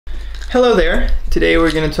Hello there. Today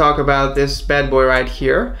we're going to talk about this bad boy right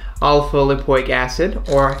here, alpha-lipoic acid,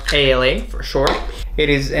 or ALA for short. It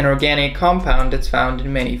is an organic compound that's found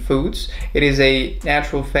in many foods. It is a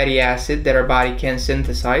natural fatty acid that our body can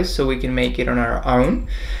synthesize so we can make it on our own.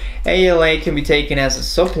 ALA can be taken as a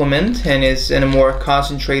supplement and is in a more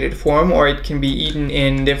concentrated form, or it can be eaten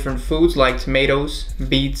in different foods like tomatoes,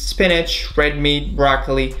 beets, spinach, red meat,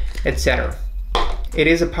 broccoli, etc. It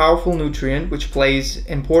is a powerful nutrient which plays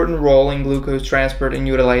an important role in glucose transport and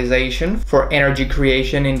utilization for energy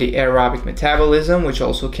creation in the aerobic metabolism, which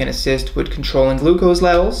also can assist with controlling glucose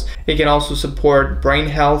levels. It can also support brain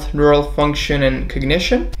health, neural function, and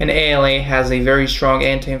cognition. And ALA has a very strong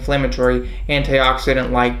anti-inflammatory,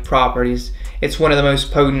 antioxidant-like properties. It's one of the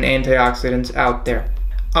most potent antioxidants out there.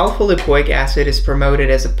 Alpha-lipoic acid is promoted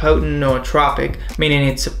as a potent nootropic, meaning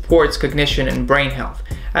it supports cognition and brain health.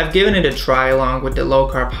 I've given it a try along with the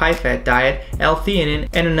low-carb, high-fat diet, L-theanine,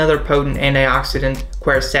 and another potent antioxidant,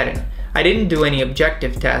 quercetin. I didn't do any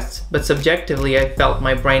objective tests, but subjectively I felt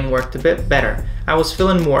my brain worked a bit better. I was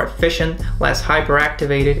feeling more efficient, less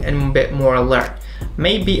hyperactivated, and a bit more alert.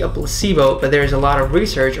 Maybe a placebo, but there's a lot of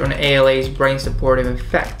research on ALA's brain supportive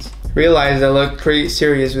effects. Realized I looked pretty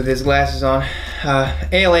serious with these glasses on.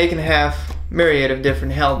 ALA can have myriad of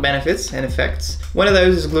different health benefits and effects. One of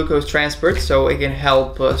those is glucose transport, so it can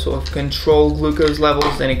help sort of control glucose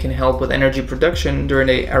levels, and it can help with energy production during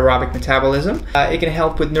the aerobic metabolism. It can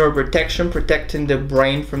help with neuroprotection, protecting the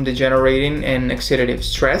brain from degenerating and oxidative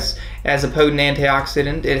stress. As a potent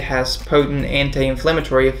antioxidant, it has potent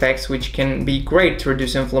anti-inflammatory effects which can be great to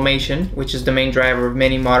reduce inflammation, which is the main driver of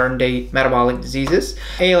many modern-day metabolic diseases.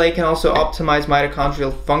 ALA can also optimize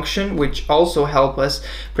mitochondrial function, which also help us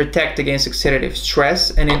protect against oxidative stress,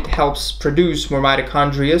 and it helps produce more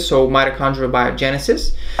mitochondria, so mitochondrial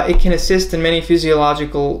biogenesis. It can assist in many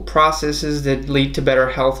physiological processes that lead to better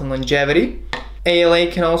health and longevity. ALA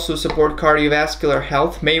can also support cardiovascular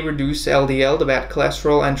health, may reduce LDL, the bad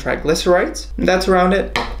cholesterol, and triglycerides. That's around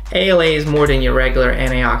it. ALA is more than your regular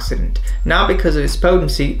antioxidant, not because of its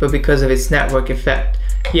potency, but because of its network effect.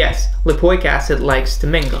 Yes, lipoic acid likes to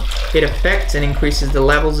mingle. It affects and increases the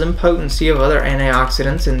levels and potency of other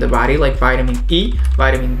antioxidants in the body like vitamin E,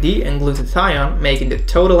 vitamin D, and glutathione, making the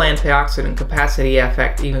total antioxidant capacity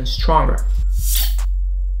effect even stronger.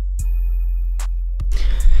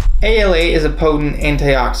 ALA is a potent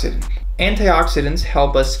antioxidant. Antioxidants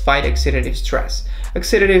help us fight oxidative stress.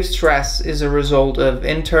 Oxidative stress is a result of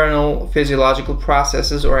internal physiological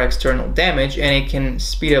processes or external damage, and it can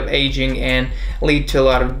speed up aging and lead to a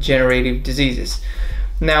lot of degenerative diseases.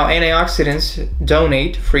 Now, antioxidants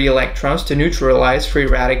donate free electrons to neutralize free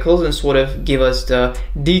radicals and sort of give us the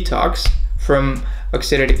detox from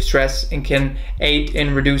oxidative stress, and can aid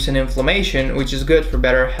in reducing inflammation, which is good for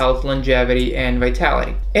better health, longevity, and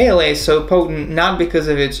vitality. ALA is so potent not because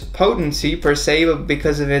of its potency per se, but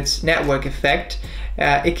because of its network effect.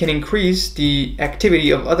 It can increase the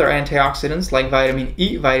activity of other antioxidants like vitamin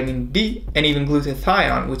E, vitamin D, and even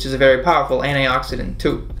glutathione, which is a very powerful antioxidant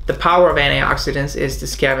too. The power of antioxidants is to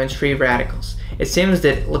scavenge free radicals. It seems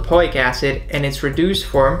that lipoic acid and its reduced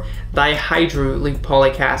form,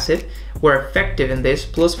 dihydrolipoic acid, were effective in this,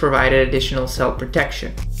 plus provided additional cell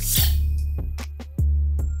protection.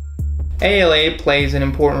 ALA plays an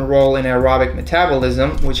important role in aerobic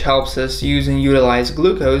metabolism, which helps us use and utilize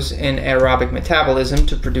glucose in aerobic metabolism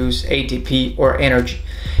to produce ATP or energy.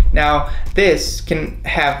 Now, this can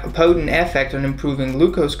have a potent effect on improving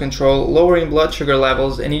glucose control, lowering blood sugar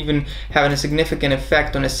levels, and even having a significant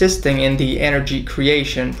effect on assisting in the energy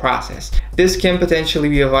creation process. This can potentially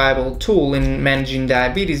be a viable tool in managing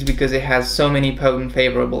diabetes because it has so many potent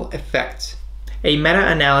favorable effects. A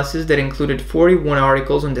meta-analysis that included 41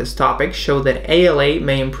 articles on this topic showed that ALA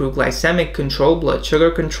may improve glycemic control, blood sugar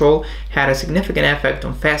control, had a significant effect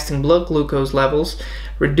on fasting blood glucose levels,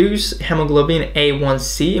 reduce hemoglobin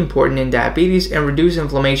A1C, important in diabetes, and reduce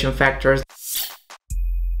inflammation factors.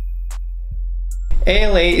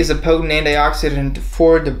 ALA is a potent antioxidant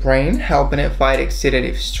for the brain, helping it fight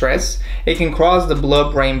oxidative stress. It can cross the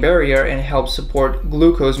blood-brain barrier and help support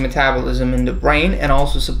glucose metabolism in the brain, and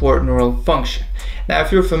also support neural function. Now,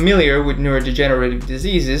 if you're familiar with neurodegenerative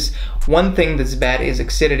diseases, one thing that's bad is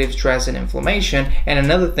oxidative stress and inflammation, and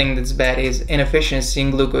another thing that's bad is inefficiency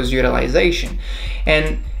in glucose utilization.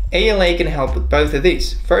 And ALA can help with both of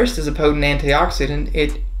these. First, as a potent antioxidant,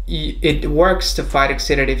 it works to fight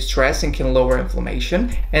oxidative stress and can lower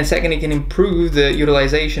inflammation. And second, it can improve the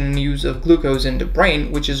utilization and use of glucose in the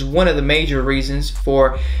brain, which is one of the major reasons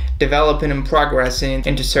for developing and progressing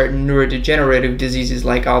into certain neurodegenerative diseases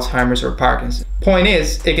like Alzheimer's or Parkinson's. Point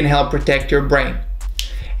is, it can help protect your brain.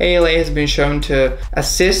 ALA has been shown to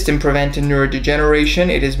assist in preventing neurodegeneration.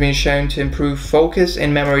 It has been shown to improve focus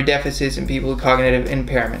and memory deficits in people with cognitive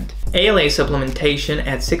impairment. ALA supplementation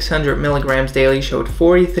at 600 milligrams daily showed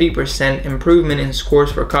 43% improvement in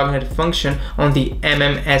scores for cognitive function on the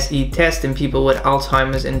MMSE test in people with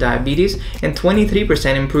Alzheimer's and diabetes, and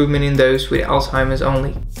 23% improvement in those with Alzheimer's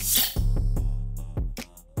only.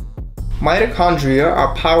 Mitochondria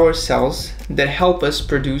are power cells that help us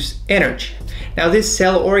produce energy. Now, these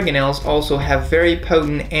cell organelles also have very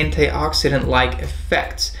potent antioxidant-like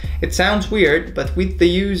effects. It sounds weird, but with the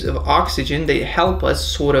use of oxygen, they help us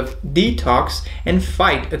sort of detox and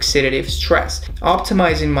fight oxidative stress.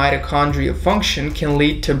 Optimizing mitochondria function can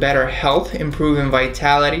lead to better health, improving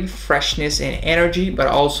vitality, freshness, and energy, but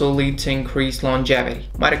also lead to increased longevity.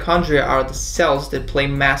 Mitochondria are the cells that play a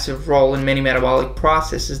massive role in many metabolic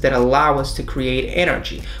processes that allow us to create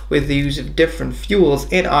energy. With the use of different fuels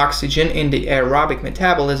and oxygen in the aerobic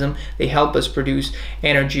metabolism, they help us produce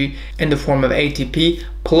energy in the form of ATP,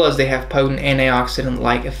 plus they have potent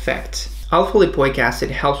antioxidant-like effects. Alpha-lipoic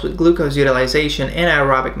acid helps with glucose utilization and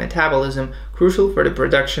aerobic metabolism, crucial for the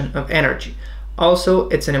production of energy. Also,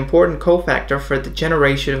 it's an important cofactor for the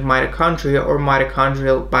generation of mitochondria or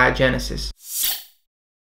mitochondrial biogenesis.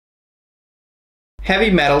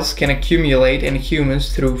 Heavy metals can accumulate in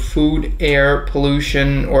humans through food, air,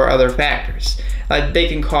 pollution, or other factors. They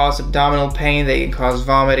can cause abdominal pain, they can cause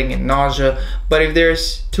vomiting and nausea, but if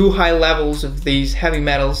there's too high levels of these heavy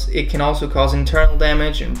metals, it can also cause internal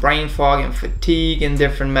damage and brain fog and fatigue and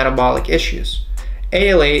different metabolic issues.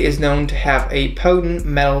 ALA is known to have a potent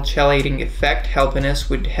metal chelating effect, helping us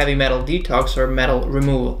with heavy metal detox or metal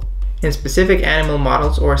removal. In specific animal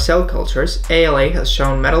models or cell cultures, ALA has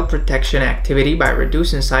shown metal protection activity by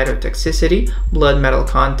reducing cytotoxicity, blood metal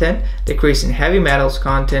content, decreasing heavy metals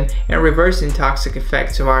content, and reversing toxic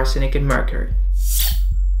effects of arsenic and mercury.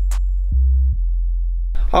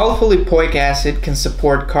 Alpha-lipoic acid can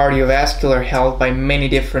support cardiovascular health by many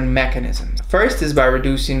different mechanisms. First is by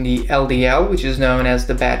reducing the LDL, which is known as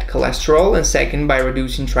the bad cholesterol, and second by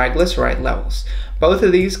reducing triglyceride levels. Both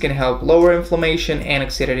of these can help lower inflammation and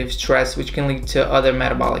oxidative stress, which can lead to other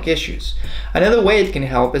metabolic issues. Another way it can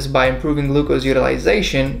help is by improving glucose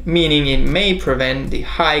utilization, meaning it may prevent the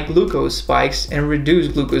high glucose spikes and reduce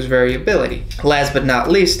glucose variability. Last but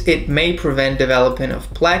not least, it may prevent development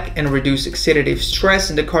of plaque and reduce oxidative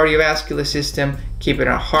stress in the cardiovascular system, keeping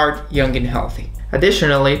our heart young and healthy.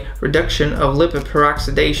 Additionally, reduction of lipid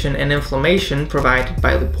peroxidation and inflammation provided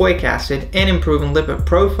by lipoic acid and improving lipid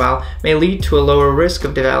profile may lead to a lower risk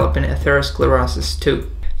of developing atherosclerosis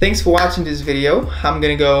too. Thanks for watching this video. I'm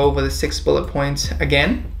going to go over the 6 bullet points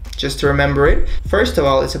again, just to remember it. First of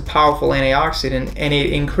all, it's a powerful antioxidant and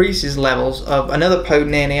it increases levels of another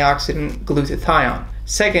potent antioxidant, glutathione.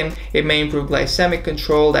 Second, it may improve glycemic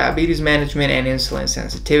control, diabetes management, and insulin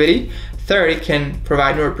sensitivity. Third, it can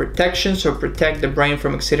provide neuroprotection, so protect the brain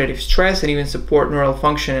from oxidative stress and even support neural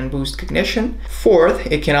function and boost cognition. Fourth,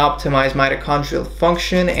 it can optimize mitochondrial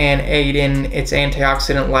function and aid in its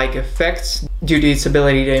antioxidant-like effects due to its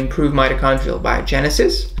ability to improve mitochondrial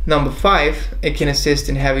biogenesis. Number 5, it can assist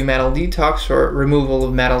in heavy metal detox or removal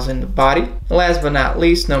of metals in the body. And last but not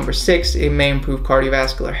least, number 6, it may improve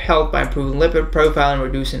cardiovascular health by improving lipid profile and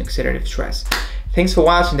reducing oxidative stress. Thanks for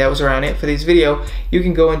watching. That was around it for this video. You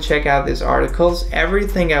can go and check out these articles.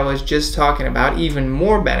 Everything I was just talking about, even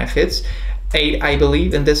more benefits, 8 I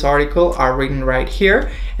believe in this article, are written right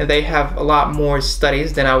here, and they have a lot more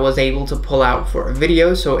studies than I was able to pull out for a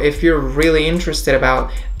video. So if you're really interested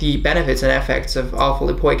about the benefits and effects of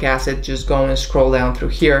alpha-lipoic acid, just go and scroll down through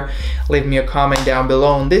here, leave me a comment down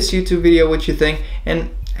below on this YouTube video what you think,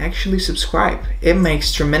 and actually subscribe. It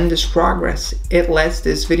makes tremendous progress. It lets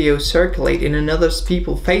this video circulate in other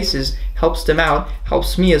people's faces, helps them out,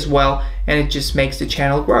 helps me as well, and it just makes the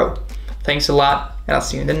channel grow. Thanks a lot, and I'll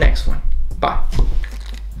see you in the next one. Bye.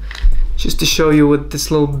 Just to show you what this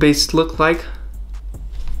little beast look like.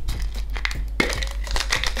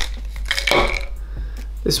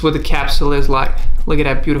 This is what the capsule is like. Look at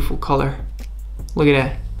that beautiful color. Look at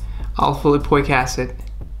that. Alpha-lipoic acid.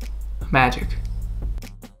 Magic.